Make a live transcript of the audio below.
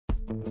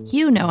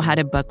You know how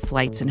to book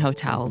flights and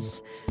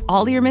hotels.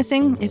 All you're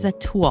missing is a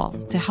tool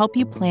to help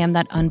you plan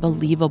that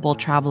unbelievable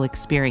travel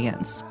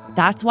experience.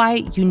 That's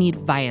why you need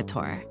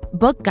Viator.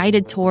 Book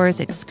guided tours,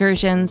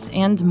 excursions,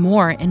 and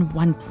more in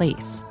one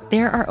place.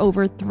 There are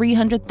over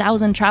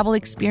 300,000 travel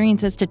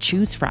experiences to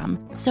choose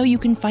from, so you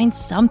can find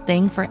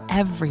something for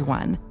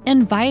everyone.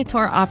 And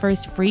Viator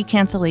offers free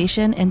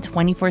cancellation and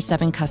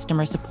 24/7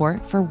 customer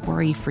support for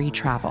worry-free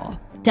travel.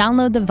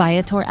 Download the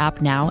Viator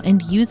app now and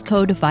use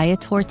code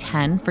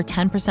Viator10 for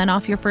 10%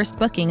 off your first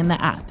booking in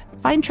the app.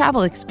 Find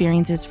travel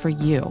experiences for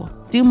you.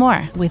 Do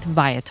more with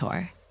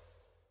Viator.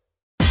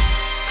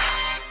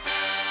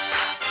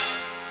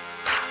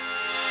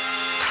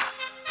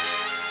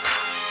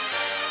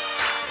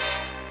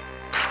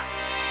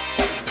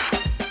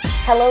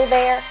 Hello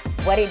there,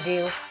 what it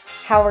do?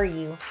 How are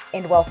you?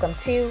 And welcome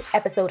to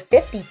episode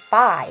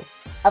 55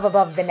 of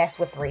Above the Nest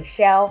with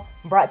Raichele,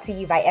 brought to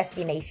you by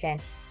SB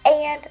Nation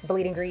and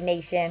Bleeding Green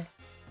Nation.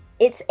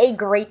 It's a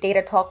great day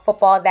to talk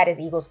football. That is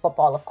Eagles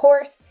football, of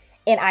course.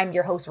 And I'm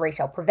your host,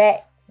 Raichele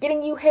Prevet,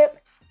 getting you hip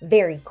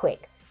very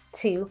quick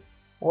to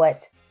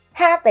what's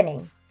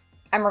happening.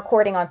 I'm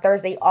recording on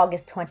Thursday,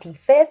 August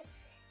 25th,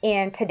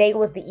 and today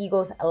was the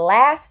Eagles'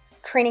 last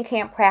training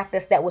camp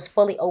practice that was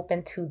fully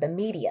open to the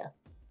media.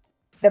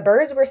 The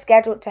Birds were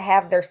scheduled to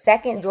have their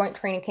second joint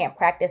training camp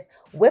practice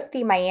with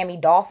the Miami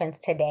Dolphins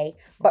today,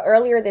 but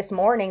earlier this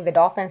morning, the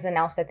Dolphins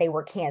announced that they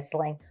were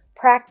canceling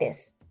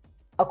practice.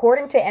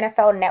 According to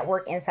NFL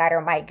Network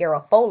insider Mike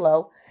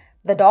Garafolo,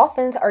 the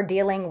Dolphins are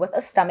dealing with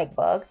a stomach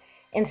bug,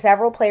 and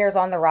several players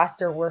on the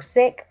roster were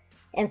sick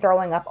and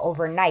throwing up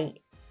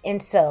overnight.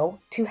 And so,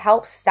 to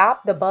help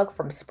stop the bug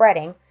from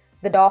spreading,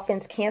 the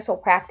Dolphins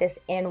canceled practice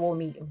and will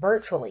meet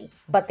virtually.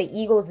 But the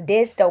Eagles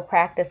did still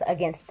practice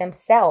against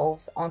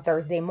themselves on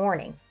Thursday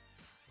morning.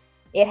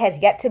 It has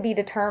yet to be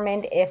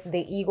determined if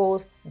the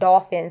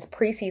Eagles-Dolphins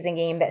preseason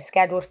game that's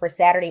scheduled for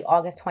Saturday,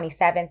 August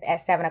 27th at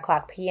 7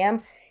 o'clock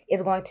p.m.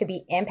 is going to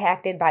be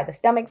impacted by the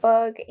stomach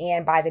bug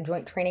and by the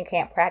joint training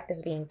camp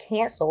practice being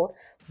canceled.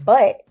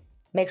 But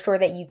make sure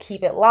that you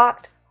keep it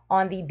locked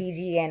on the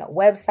BGN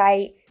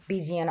website,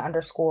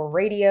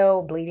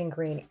 BGN_radio, Bleeding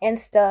Green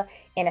Insta.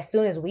 And as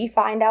soon as we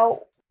find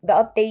out the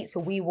updates,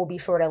 we will be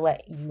sure to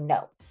let you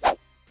know.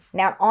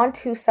 Now on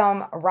to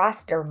some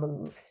roster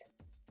moves.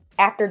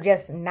 After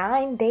just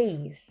 9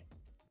 days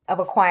of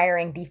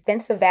acquiring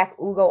defensive back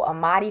Ugo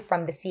Amadi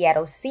from the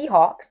Seattle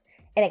Seahawks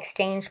in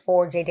exchange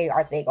for J.J.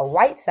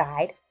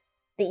 Arcega-Whiteside,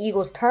 the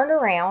Eagles turned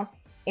around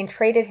and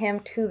traded him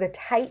to the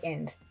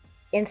Titans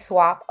in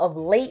swap of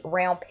late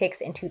round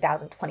picks in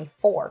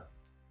 2024.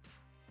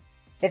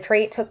 The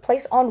trade took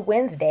place on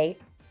Wednesday,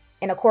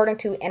 and according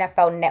to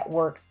NFL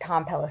Network's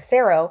Tom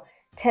Pelissero,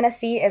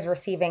 Tennessee is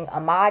receiving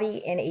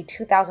Amadi in a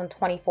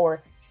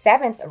 2024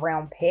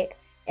 7th-round pick,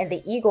 and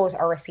the Eagles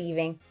are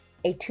receiving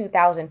a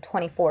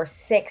 2024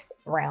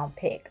 6th-round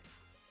pick.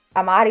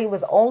 Amadi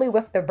was only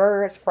with the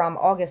Birds from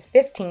August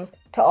 15th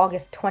to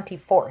August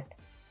 24th.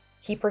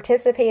 He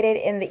participated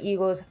in the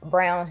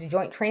Eagles-Browns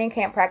joint training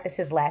camp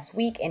practices last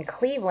week in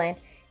Cleveland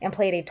and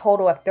played a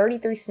total of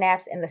 33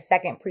 snaps in the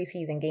second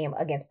preseason game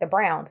against the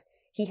Browns.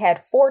 He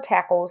had 4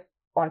 tackles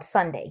on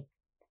Sunday.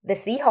 The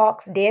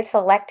Seahawks did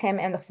select him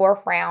in the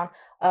 4th round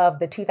of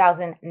the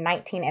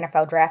 2019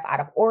 NFL Draft out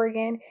of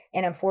Oregon,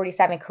 and in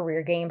 47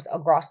 career games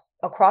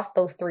across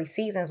those 3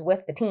 seasons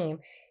with the team,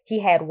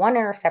 he had 1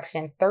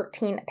 interception,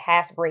 13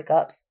 pass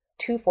breakups,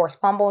 2 forced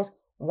fumbles,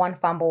 1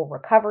 fumble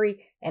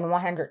recovery, and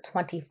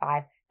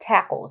 125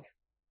 tackles.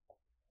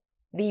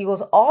 The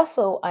Eagles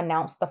also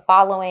announced the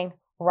following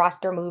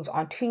roster moves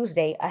on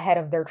Tuesday ahead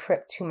of their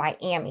trip to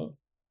Miami.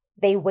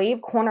 They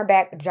waived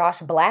cornerback Josh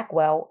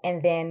Blackwell,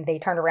 and then they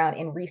turned around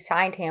and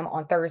re-signed him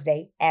on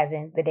Thursday, as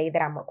in the day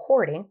that I'm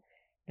recording.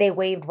 They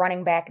waived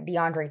running back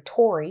DeAndre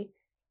Torrey.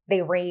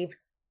 They waived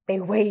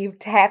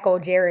tackle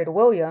Jared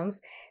Williams.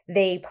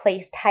 They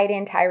placed tight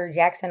end Tyree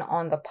Jackson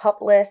on the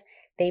PUP list.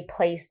 They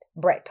placed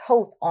Brett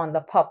Toth on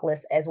the PUP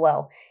list as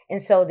well.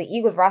 And so the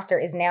Eagles roster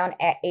is now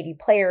at 80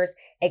 players,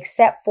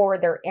 except for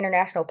their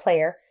international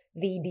player,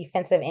 the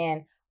defensive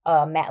end,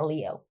 Matt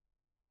Leo.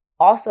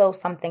 Also,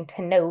 something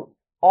to note,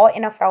 all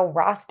NFL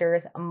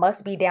rosters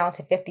must be down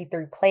to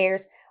 53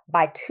 players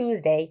by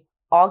Tuesday,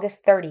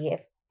 August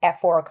 30th at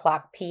 4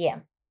 o'clock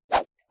p.m.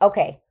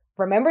 Okay,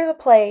 remember the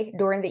play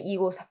during the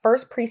Eagles'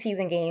 first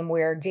preseason game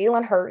where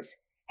Jalen Hurts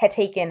had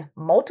taken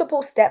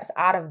multiple steps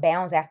out of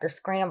bounds after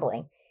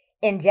scrambling,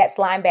 and Jets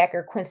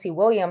linebacker Quincy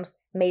Williams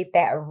made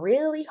that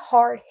really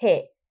hard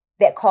hit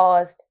that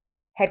caused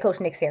head coach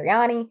Nick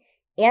Sirianni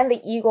and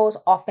the Eagles'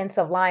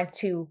 offensive line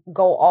to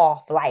go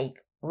off,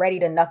 like ready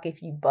to knuck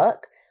if you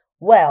buck?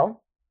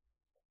 Well,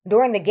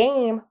 during the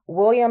game,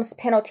 Williams'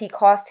 penalty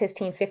cost his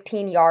team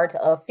 15 yards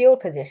of field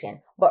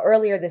position. But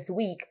earlier this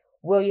week,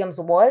 Williams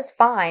was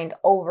fined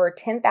over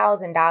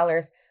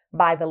 $10,000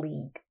 by the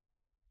league.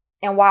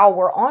 And while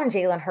we're on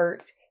Jalen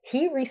Hurts,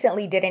 he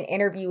recently did an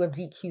interview with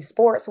GQ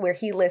Sports where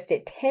he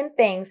listed 10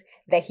 things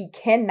that he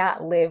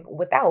cannot live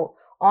without.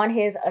 On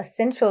his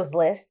essentials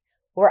list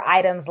were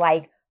items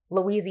like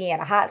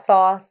Louisiana hot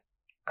sauce,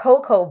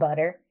 cocoa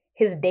butter,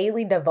 his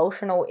daily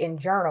devotional and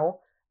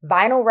journal,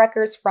 vinyl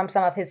records from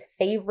some of his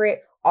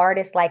favorite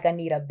artists like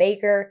Anita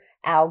Baker,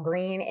 Al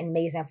Green, and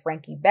Maze and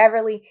Frankie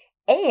Beverly,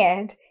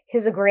 and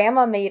his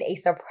grandma made a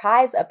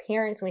surprise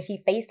appearance when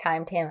she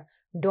FaceTimed him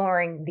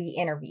during the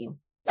interview.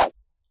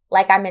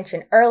 Like I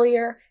mentioned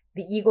earlier,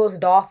 the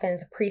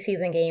Eagles-Dolphins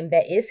preseason game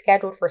that is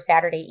scheduled for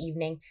Saturday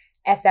evening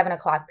at 7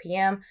 o'clock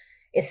p.m.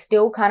 is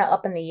still kind of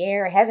up in the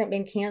air. It hasn't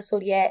been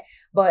canceled yet,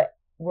 but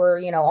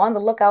we're, on the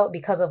lookout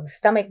because of the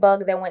stomach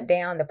bug that went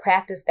down, the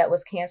practice that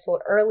was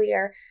canceled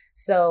earlier.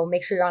 So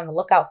make sure you're on the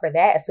lookout for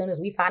that. As soon as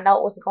we find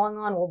out what's going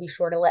on, we'll be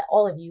sure to let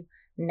all of you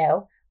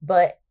know.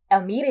 But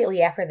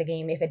immediately after the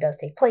game, if it does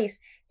take place,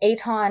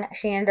 Aton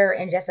Shander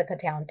and Jessica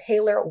Town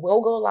Taylor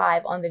will go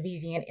live on the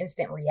BGN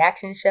Instant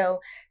Reaction Show.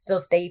 So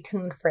stay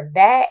tuned for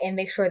that and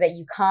make sure that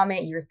you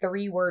comment your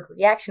 3-word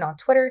reaction on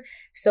Twitter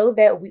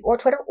or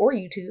Twitter or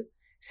YouTube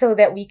so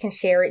that we can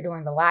share it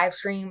during the live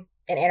stream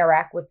and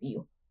interact with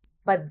you.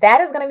 But that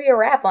is going to be a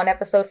wrap on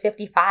episode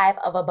 55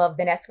 of Above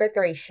the Nest with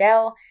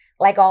Raichele.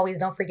 Like always,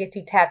 don't forget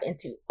to tap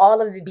into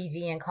all of the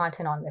BGN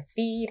content on the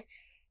feed.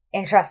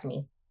 And trust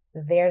me,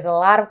 there's a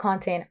lot of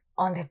content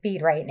on the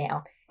feed right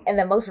now. In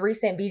the most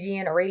recent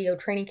BGN Radio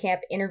Training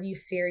Camp interview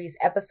series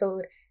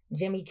episode,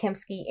 Jimmy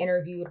Kempski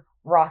interviewed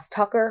Ross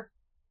Tucker,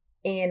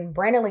 and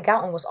Brandon Lee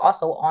Gouton was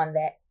also on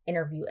that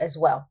interview as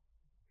well.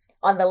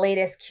 On the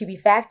latest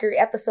QB Factory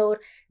episode,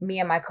 me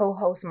and my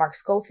co-host Mark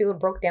Schofield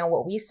broke down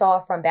what we saw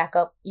from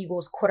backup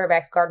Eagles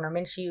quarterbacks Gardner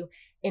Minshew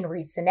and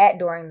Reed Sinnett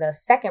during the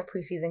second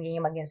preseason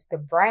game against the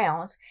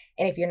Browns.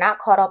 And if you're not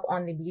caught up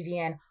on the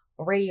BGN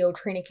Radio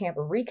Training Camp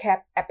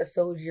recap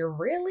episodes, you're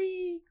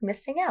really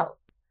missing out.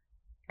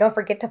 Don't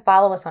forget to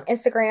follow us on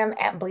Instagram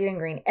at Bleeding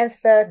Green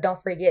Insta.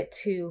 Don't forget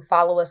to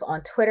follow us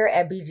on Twitter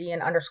at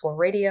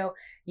BGN_radio.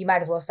 You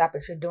might as well stop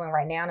what you're doing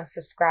right now and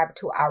subscribe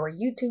to our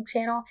YouTube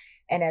channel.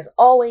 And as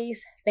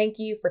always, thank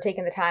you for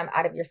taking the time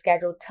out of your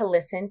schedule to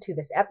listen to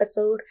this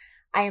episode.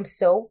 I am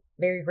so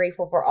very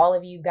grateful for all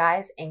of you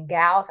guys and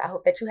gals. I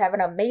hope that you have an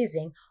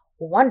amazing,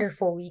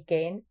 wonderful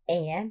weekend,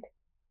 and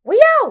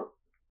we out!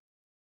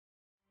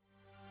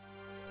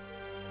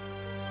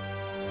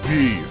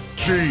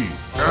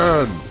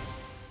 BGN.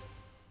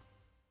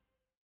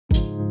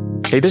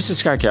 Hey, this is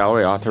Scott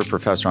Galloway, author,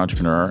 professor,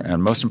 entrepreneur,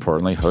 and most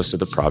importantly, host of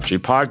the Prop G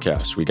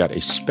podcast. We got a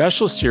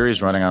special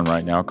series running on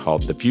right now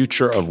called The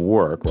Future of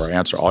Work, where I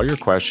answer all your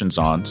questions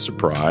on,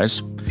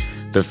 surprise,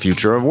 the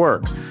future of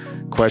work.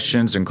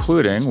 Questions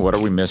including, what are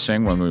we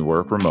missing when we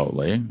work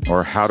remotely?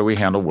 Or how do we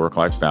handle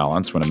work-life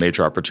balance when a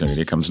major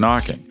opportunity comes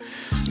knocking?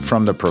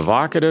 From the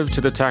provocative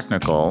to the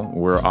technical,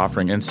 we're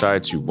offering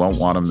insights you won't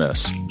want to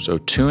miss. So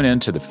tune in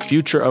to The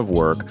Future of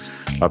Work,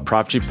 a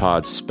Prop G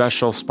Pod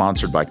special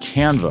sponsored by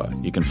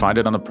Canva. You can find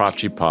it on the Prop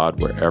G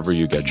Pod wherever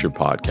you get your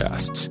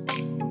podcasts.